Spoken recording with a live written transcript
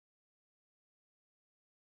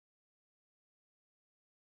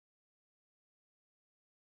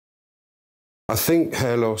I think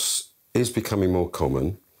hair loss is becoming more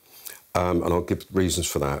common, and I'll give reasons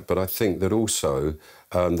for that, but I think that also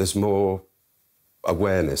there's more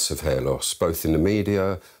awareness of hair loss, both in the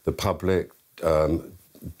media, the public,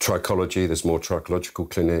 trichology, there's more trichological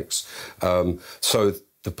clinics. So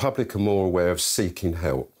the public are more aware of seeking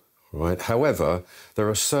help, right? However, there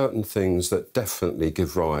are certain things that definitely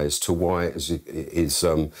give rise to why it is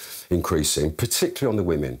increasing, particularly on the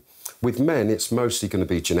women. With men, it's mostly going to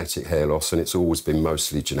be genetic hair loss, and it's always been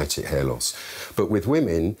mostly genetic hair loss. But with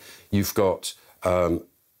women, you've got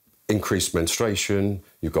increased menstruation,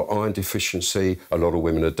 you've got iron deficiency, a lot of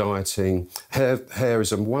women are dieting. Hair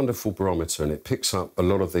is a wonderful barometer, and it picks up a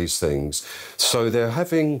lot of these things. So they're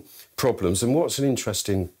having problems, and what's an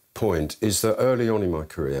interesting point is that early on in my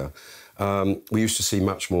career, we used to see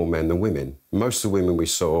much more men than women. Most of the women we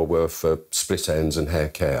saw were for split ends and hair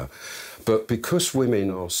care. But because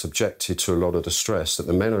women are subjected to a lot of the stress that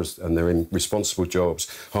the men are, and they're in responsible jobs,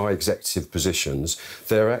 high executive positions,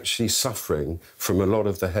 they're actually suffering from a lot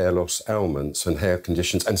of the hair loss ailments and hair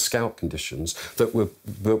conditions and scalp conditions that were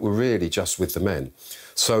really just with the men.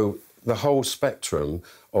 So the whole spectrum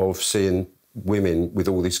of seeing women with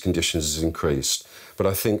all these conditions has increased. But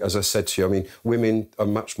I think, as I said to you, I mean, women are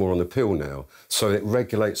much more on the pill now, so it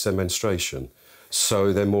regulates their menstruation.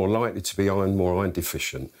 So they're more likely to be more iron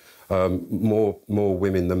deficient. More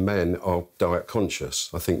women than men are diet conscious.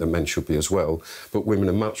 I think that men should be as well, but women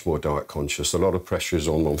are much more diet conscious. A lot of pressure is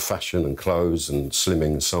on fashion and clothes and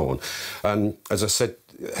slimming and so on. And as I said,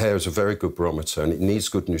 hair is a very good barometer, and it needs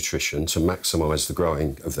good nutrition to maximise the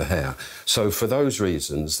growing of the hair. So for those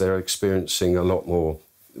reasons, they're experiencing a lot more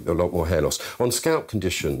hair loss. On scalp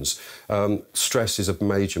conditions, stress is a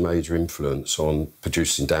major influence on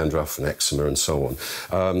producing dandruff and eczema and so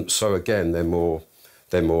on. So again, they're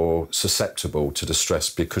more susceptible to the stress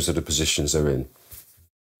because of the positions they're in.